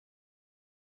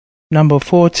Number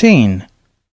 14.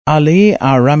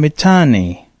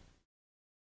 Ar-RAMITANI.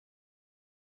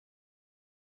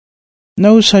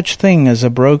 No such thing as a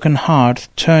broken heart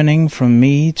turning from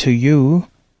me to you.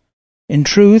 In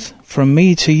truth, from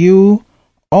me to you,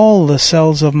 all the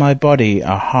cells of my body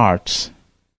are hearts.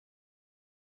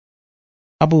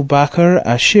 Abu Bakr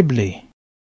Ashibli.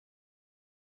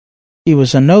 He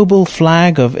was a noble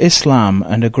flag of Islam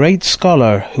and a great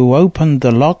scholar who opened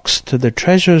the locks to the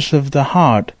treasures of the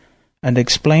heart and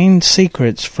explained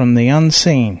secrets from the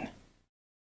unseen.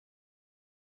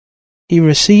 He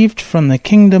received from the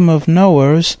kingdom of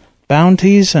knowers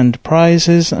bounties and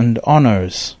prizes and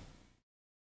honors.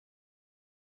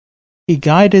 He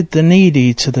guided the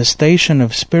needy to the station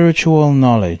of spiritual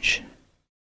knowledge.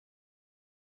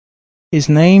 His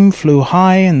name flew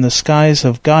high in the skies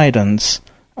of guidance,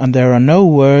 and there are no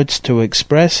words to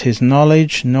express his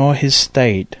knowledge nor his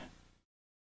state.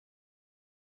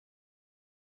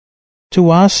 To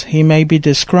us he may be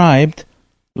described,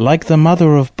 like the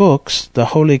mother of books, the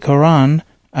Holy Quran,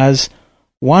 as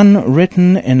one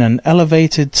written in an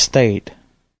elevated state.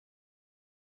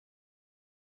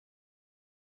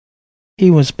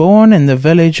 He was born in the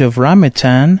village of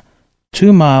Ramitan,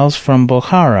 2 miles from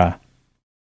Bukhara.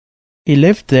 He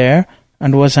lived there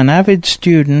and was an avid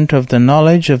student of the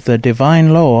knowledge of the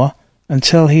divine law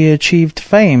until he achieved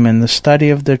fame in the study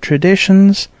of the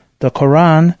traditions, the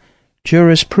Quran,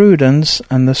 jurisprudence,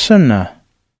 and the Sunnah.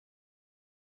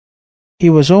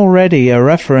 He was already a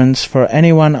reference for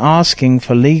anyone asking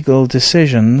for legal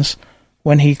decisions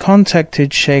when he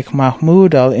contacted Sheikh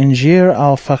Mahmud al-Injir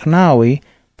al-Fakhnawi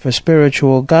for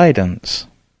spiritual guidance.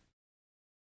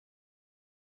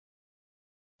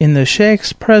 In the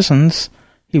Sheikh's presence,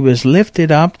 he was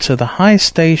lifted up to the high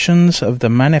stations of the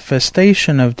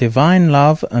manifestation of divine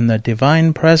love and the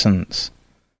divine presence.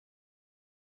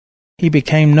 He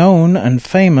became known and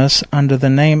famous under the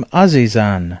name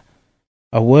Azizan,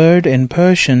 a word in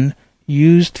Persian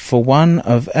used for one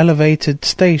of elevated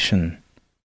station.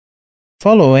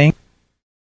 Following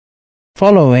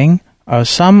are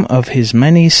some of his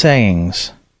many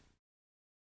sayings.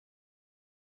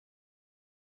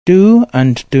 Do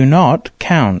and do not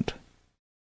count.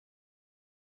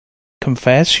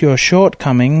 Confess your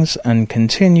shortcomings and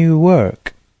continue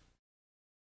work.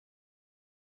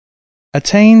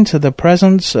 Attain to the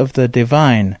presence of the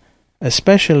divine,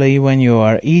 especially when you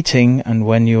are eating and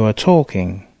when you are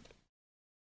talking.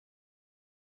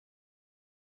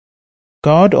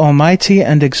 God Almighty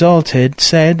and Exalted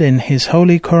said in His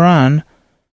Holy Quran,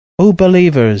 O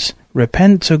believers,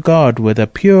 repent to God with a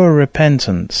pure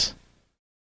repentance.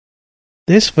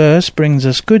 This verse brings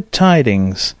us good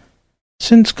tidings.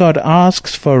 Since God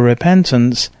asks for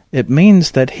repentance, it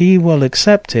means that He will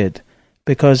accept it,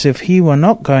 because if He were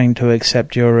not going to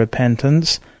accept your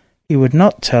repentance, He would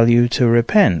not tell you to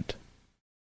repent.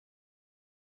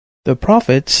 The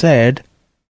Prophet said,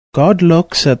 God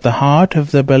looks at the heart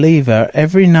of the believer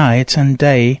every night and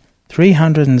day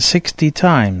 360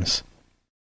 times.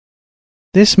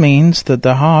 This means that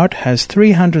the heart has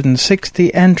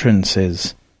 360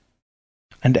 entrances,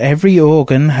 and every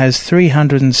organ has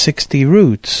 360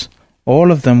 roots,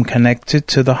 all of them connected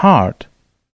to the heart.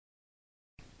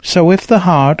 So if the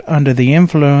heart, under the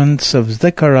influence of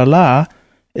Dhikr Allah,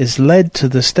 is led to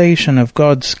the station of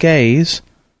God's gaze,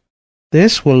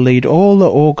 this will lead all the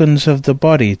organs of the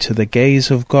body to the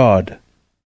gaze of God.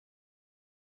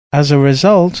 As a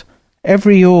result,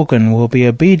 every organ will be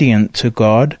obedient to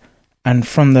God, and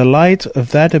from the light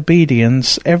of that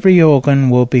obedience every organ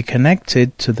will be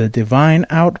connected to the divine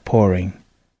outpouring.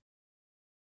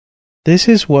 This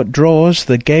is what draws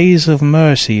the gaze of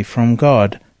mercy from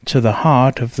God to the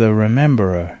heart of the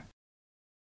rememberer.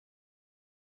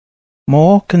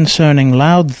 More concerning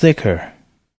loud dhikr.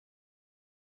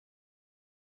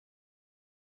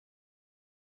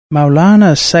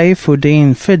 Maulana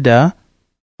Saifuddin Fidda,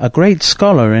 a great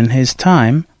scholar in his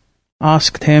time,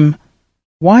 asked him,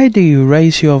 Why do you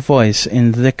raise your voice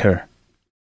in dhikr?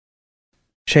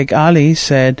 Sheikh Ali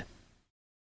said,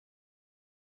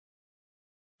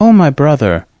 O my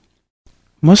brother,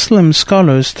 Muslim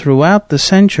scholars throughout the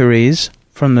centuries,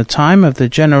 from the time of the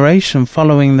generation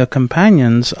following the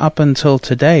companions up until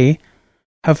today,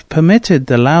 have permitted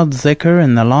the loud dhikr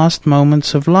in the last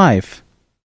moments of life.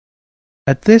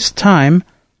 At this time,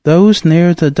 those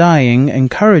near the dying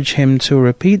encourage him to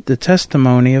repeat the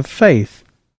testimony of faith.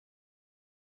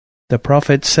 The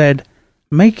Prophet said,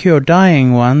 Make your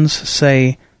dying ones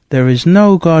say, There is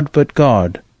no God but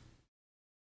God.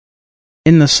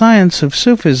 In the science of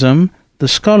Sufism, the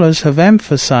scholars have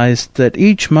emphasized that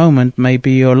each moment may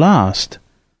be your last.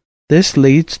 This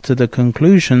leads to the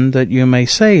conclusion that you may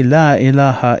say La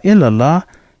ilaha illallah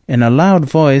in a loud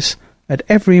voice at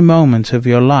every moment of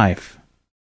your life.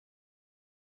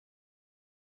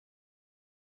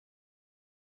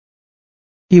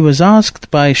 He was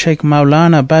asked by Sheikh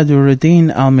Maulana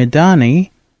Badruddin al-Midani,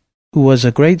 who was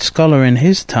a great scholar in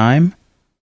his time,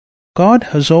 God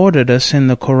has ordered us in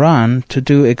the Quran to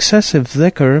do excessive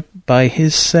dhikr by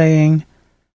His saying,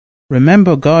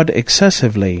 Remember God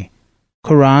excessively.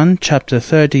 Quran chapter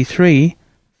 33,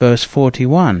 verse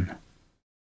 41.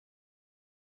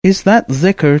 Is that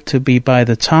dhikr to be by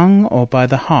the tongue or by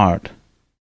the heart?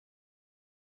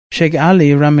 Sheikh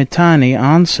Ali Ramitani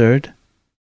answered,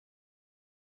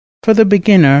 For the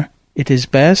beginner, it is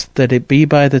best that it be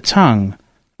by the tongue,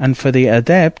 and for the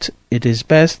adept, it is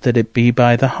best that it be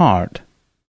by the heart.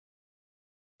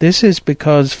 This is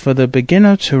because for the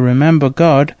beginner to remember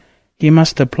God, he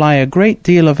must apply a great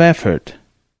deal of effort.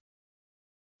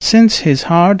 Since his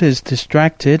heart is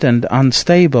distracted and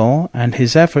unstable, and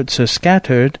his efforts are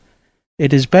scattered,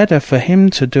 it is better for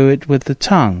him to do it with the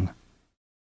tongue.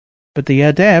 But the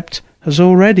adept has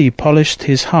already polished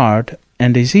his heart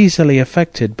and is easily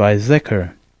affected by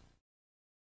dhikr.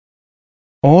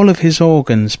 All of his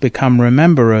organs become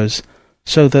rememberers,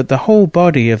 so that the whole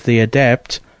body of the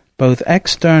adept, both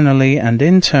externally and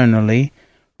internally,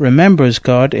 remembers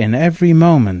God in every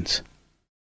moment.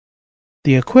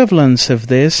 The equivalence of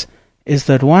this is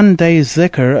that 1 day's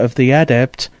dhikr of the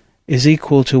adept is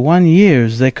equal to 1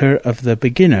 year's dhikr of the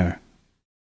beginner.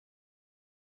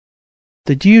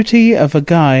 The duty of a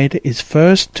guide is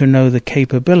first to know the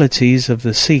capabilities of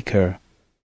the seeker.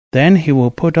 Then he will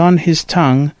put on his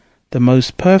tongue the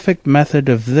most perfect method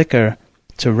of dhikr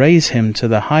to raise him to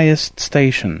the highest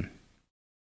station.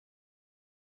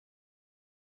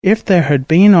 If there had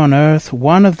been on earth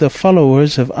one of the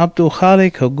followers of Abdul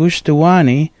Khalik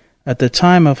al-Gushtawani at the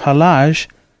time of Hallaj,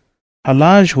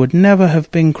 Hallaj would never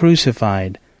have been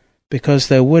crucified, because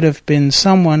there would have been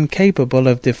someone capable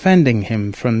of defending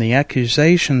him from the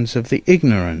accusations of the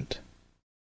ignorant.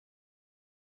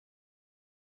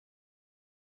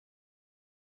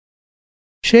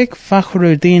 Sheikh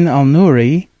Fakhruddin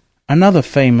al-Nuri, another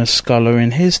famous scholar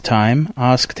in his time,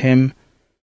 asked him,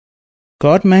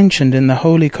 God mentioned in the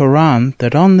Holy Quran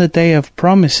that on the Day of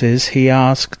Promises he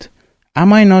asked,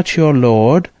 Am I not your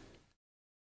Lord?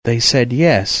 They said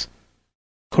yes.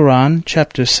 Quran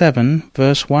chapter 7,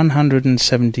 verse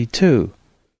 172.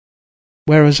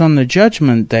 Whereas on the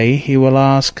Judgment Day he will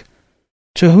ask,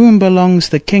 To whom belongs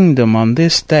the kingdom on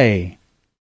this day?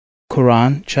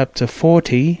 Quran chapter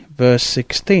 40, verse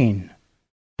 16.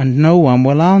 And no one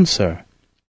will answer.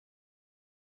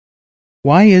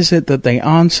 Why is it that they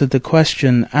answered the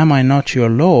question, Am I not your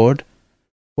Lord,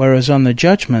 whereas on the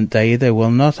Judgment Day they will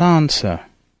not answer?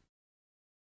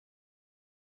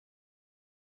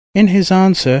 In his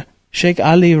answer, Sheikh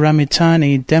Ali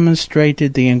Ramitani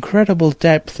demonstrated the incredible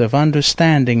depth of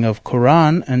understanding of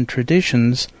Quran and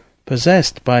traditions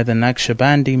possessed by the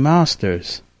Naqshbandi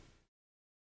masters.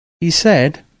 He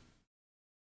said,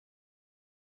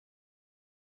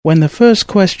 When the first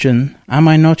question, Am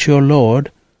I not your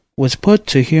Lord, was put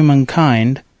to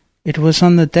humankind, it was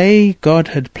on the day God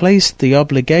had placed the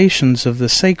obligations of the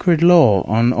sacred law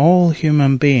on all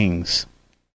human beings.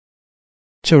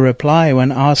 To reply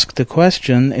when asked the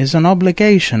question is an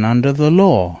obligation under the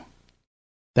law.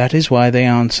 That is why they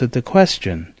answered the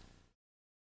question.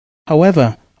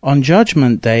 However, on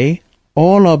Judgment Day,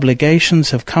 all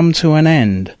obligations have come to an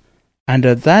end, and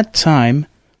at that time,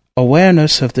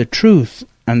 awareness of the truth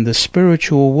and the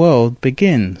spiritual world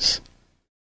begins.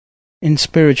 In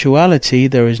spirituality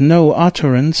there is no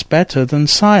utterance better than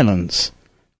silence,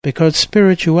 because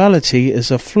spirituality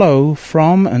is a flow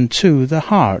from and to the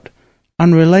heart,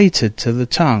 unrelated to the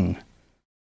tongue.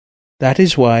 That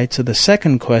is why to the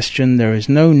second question there is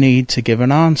no need to give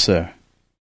an answer.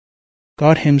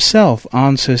 God himself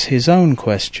answers his own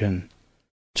question,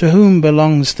 To whom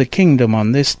belongs the kingdom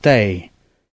on this day?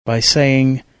 By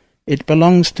saying, It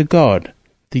belongs to God,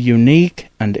 the unique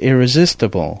and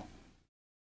irresistible.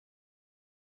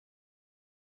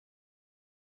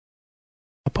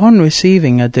 Upon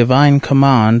receiving a divine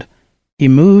command, he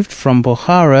moved from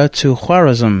Bukhara to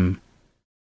Khwarazm.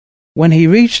 When he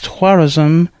reached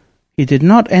Khwarazm, he did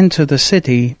not enter the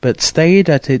city, but stayed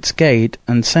at its gate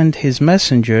and sent his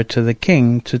messenger to the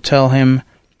king to tell him,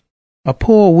 A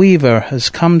poor weaver has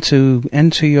come to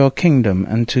enter your kingdom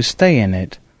and to stay in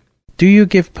it. Do you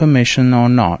give permission or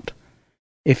not?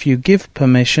 If you give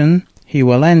permission, he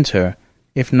will enter.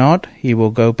 If not, he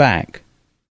will go back.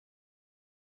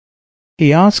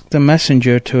 He asked the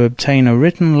messenger to obtain a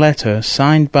written letter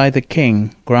signed by the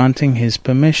king granting his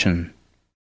permission.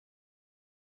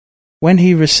 When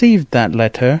he received that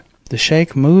letter, the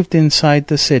Sheikh moved inside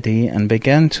the city and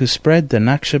began to spread the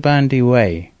Naqshbandi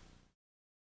way.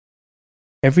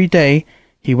 Every day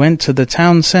he went to the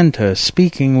town center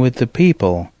speaking with the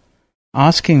people,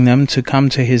 asking them to come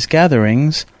to his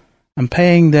gatherings and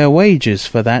paying their wages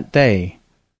for that day.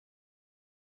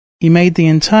 He made the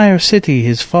entire city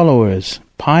his followers,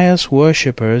 pious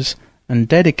worshippers, and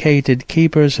dedicated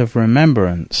keepers of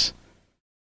remembrance.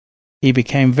 He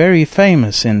became very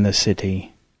famous in the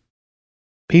city.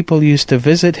 People used to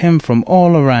visit him from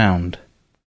all around.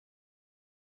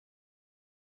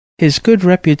 His good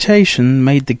reputation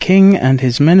made the king and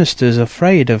his ministers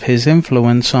afraid of his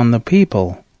influence on the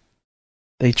people.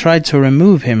 They tried to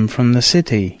remove him from the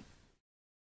city.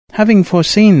 Having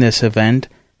foreseen this event,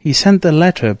 he sent the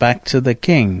letter back to the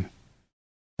king.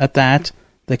 At that,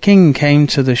 the king came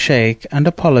to the Sheikh and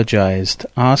apologized,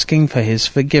 asking for his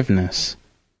forgiveness.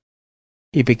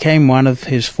 He became one of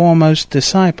his foremost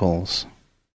disciples.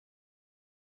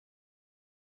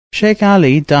 Sheikh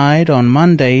Ali died on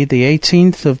Monday, the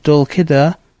 18th of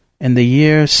Dhul-Qa'dah, in the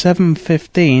year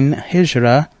 715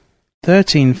 Hijrah,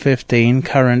 1315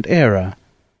 current era,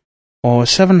 or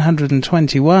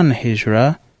 721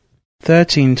 Hijrah,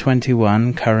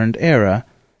 1321 current era,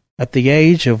 at the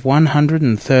age of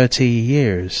 130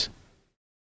 years.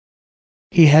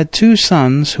 He had 2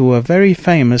 sons who were very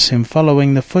famous in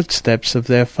following the footsteps of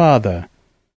their father.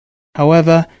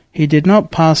 However, he did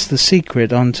not pass the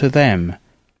secret on to them.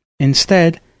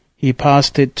 Instead, he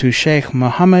passed it to Sheikh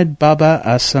Muhammad Baba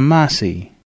as-Samasi.